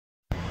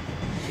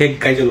Hey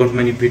guys welcome to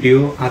my video.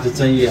 आज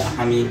चाहिँ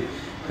हामी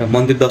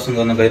मन्दिर दर्शन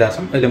गर्न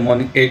गइरहेछौँ। अहिले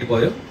मर्निङ 8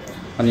 भयो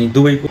अनि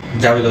दुबईको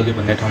जाबेल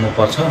भन्ने ठाउँमा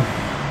पर्छ।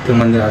 त्यो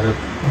मन्दिर आज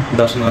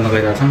दर्शन गर्न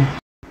गइरहेछौँ।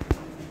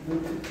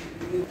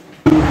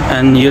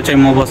 एन्ड यो चाहिँ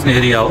म बस्ने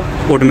एरिया हो,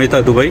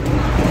 ओडमेता दुबई।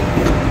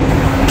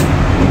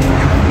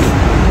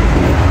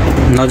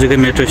 नजिकै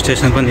मेट्रो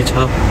स्टेसन पनि छ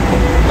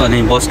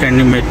अनि बस स्ट्यान्ड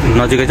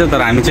नजिकै छ,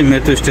 तर हामी चाहिँ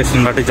मेट्रो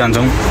स्टेसनबाटै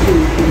जान्छौँ।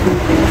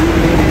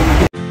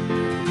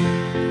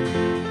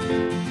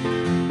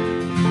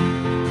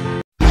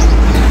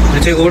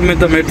 चाहिँ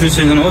ओडमेता मेट्रो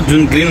स्टेसन हो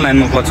जुन ग्रीन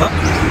लाइनमा पर्छ।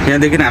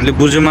 यहाँदेखि हामीले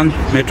बुर्जुमान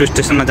मेट्रो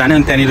स्टेसनमा जाने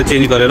अनि त्यहाँनिर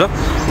चेन्ज गरेर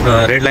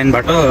रेड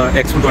लाइनबाट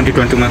एक्सपो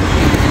 2020 मा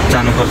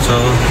जानुपर्छ।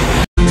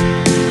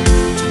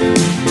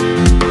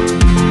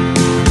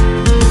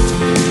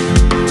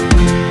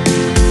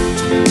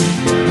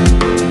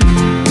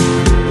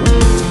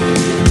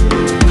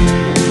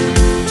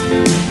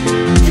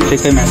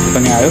 ठिकै म्याच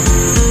पनि आयो।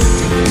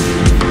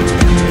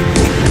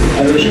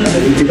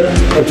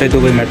 चाहिँ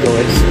दुबई मेट्रो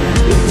है।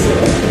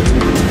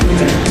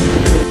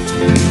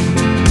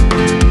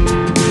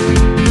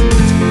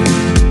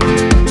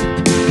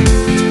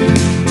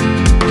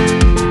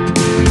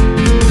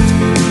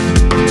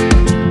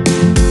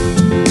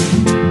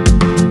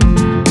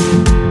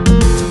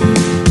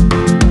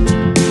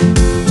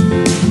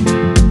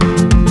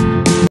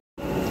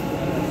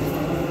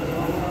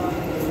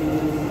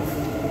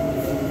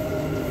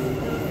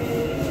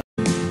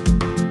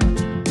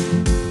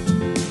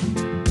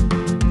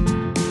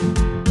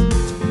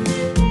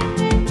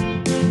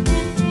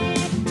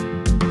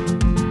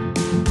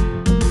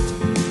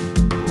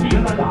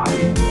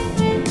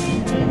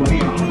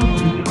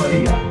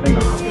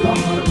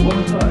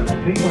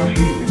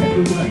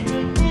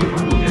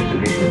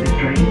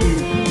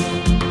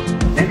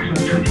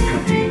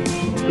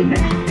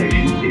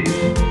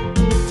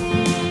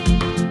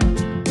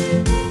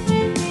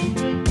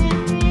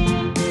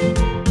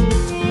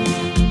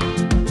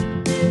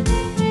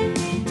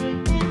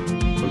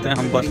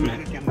 हम बस में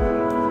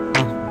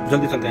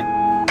जल्दी चलते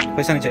हैं,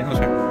 पैसा नहीं चाहिए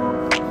उसमें।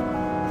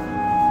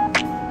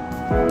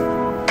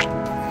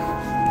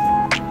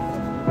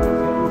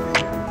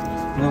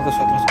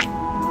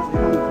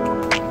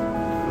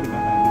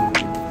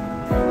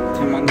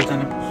 मंदिर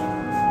जाने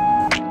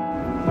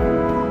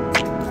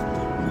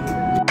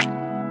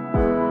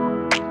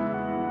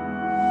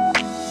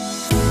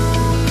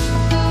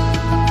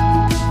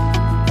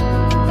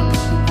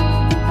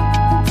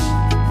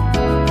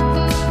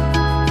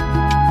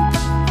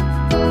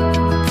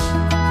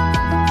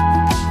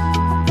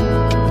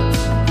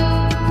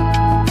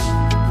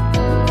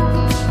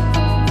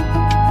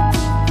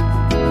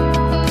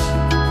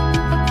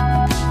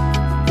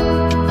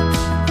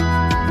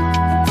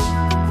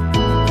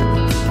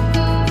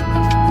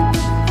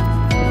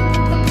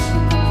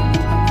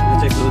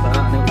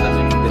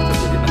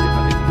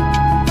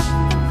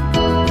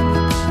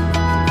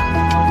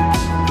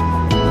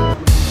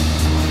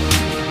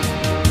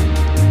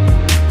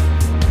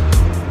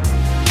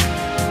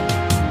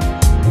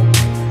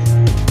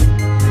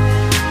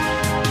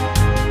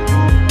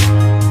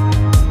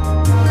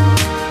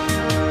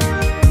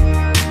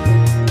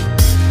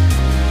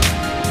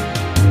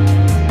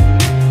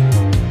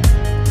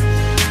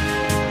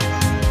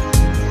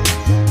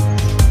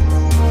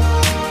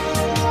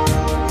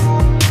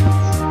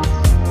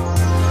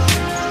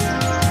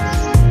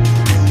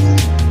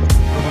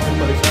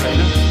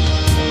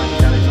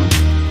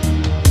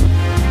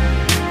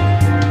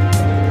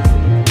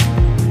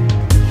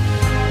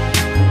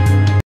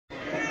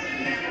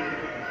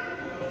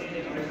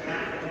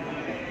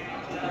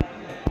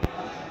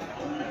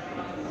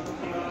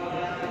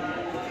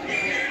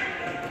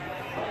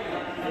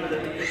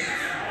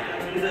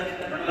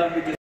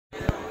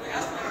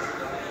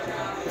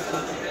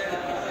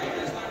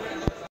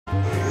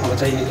अब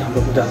चाहिँ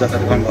हाम्रो पूजा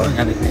कार्यक्रम भयो।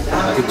 यहाँदेखि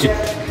एक्जिट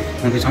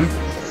हुँदैछौँ।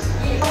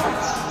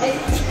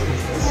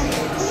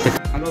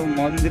 हाम्रो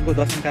मन्दिरको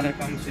दर्शन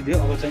कार्यक्रम सिद्धियो।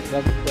 अब चाहिँ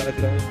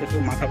पूजातिर यसो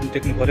माथा पनि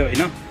टेक्नु पऱ्यो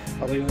होइन।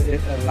 अब यो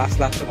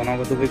लास्ट भनौँ,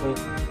 अब दुबईको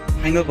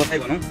फाइनल बधाई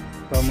भनौँ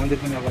र मन्दिर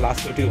पनि अब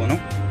लास्टचोटि भनौँ।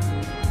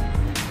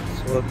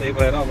 सो त्यही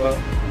भएर अब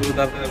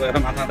गुरुद्वारतिर गएर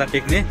माथा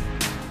टेक्ने।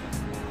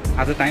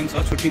 आज टाइम छ,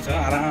 छुट्टी छ,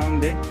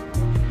 आरामले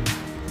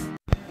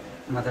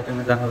माथा टेक्न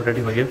जानु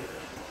रेडी भयो।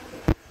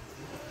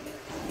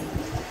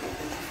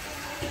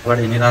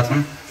 अगाडि हिँडिरहेछौँ।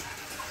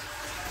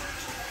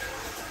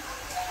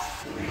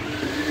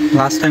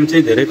 लास्ट टाइम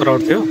चाहिँ धेरै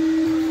क्राउड थियो,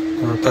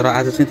 तर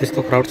आज चाहिँ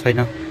त्यस्तो क्राउड छैन,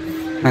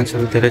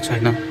 मान्छेहरू धेरै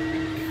छैन।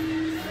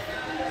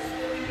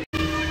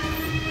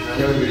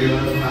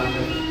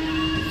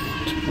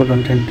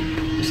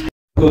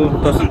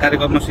 दर्शन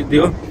कार्यक्रम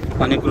सिद्धियो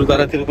अनि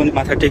गुरुद्वारातिर पनि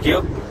माथा टेकियो।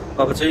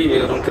 अब चाहिँ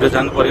रुमतिर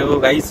जानु पर्यो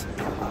guys.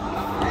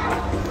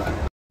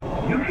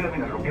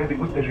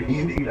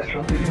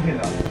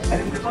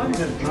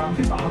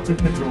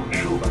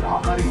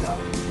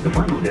 The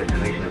final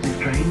destination of this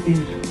train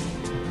is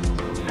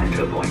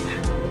Center Point.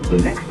 The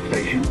next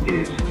station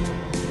is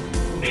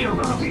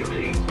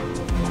Shogabiyoti.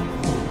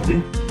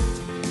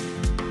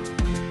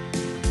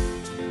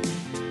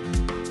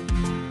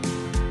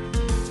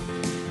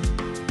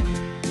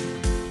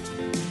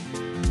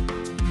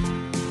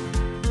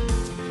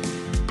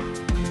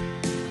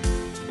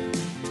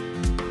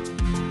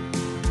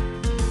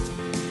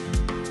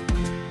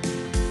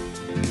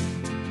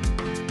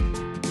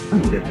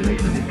 Final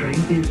destination of this train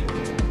is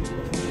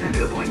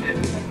Center Point.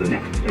 The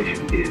next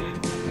station is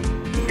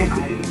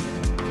Equity.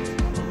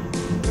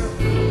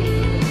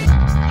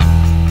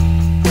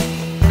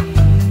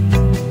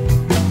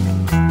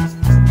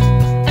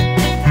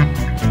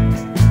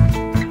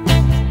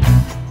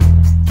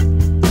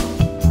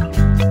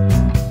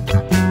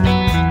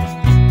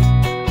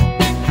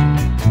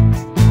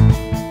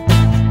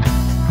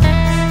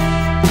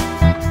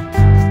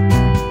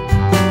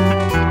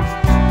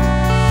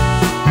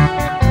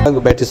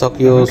 Battery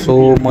सक्यो सो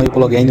म यो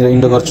ब्लग यहीँनिर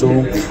end गर्छु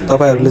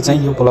तपाईहरुले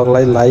चाहिँ यो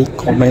ब्लगलाई like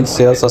comment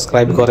share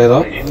subscribe गरेर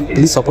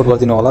please support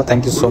गरिदिनु होला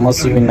thank you so much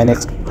see you in my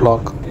next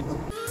blog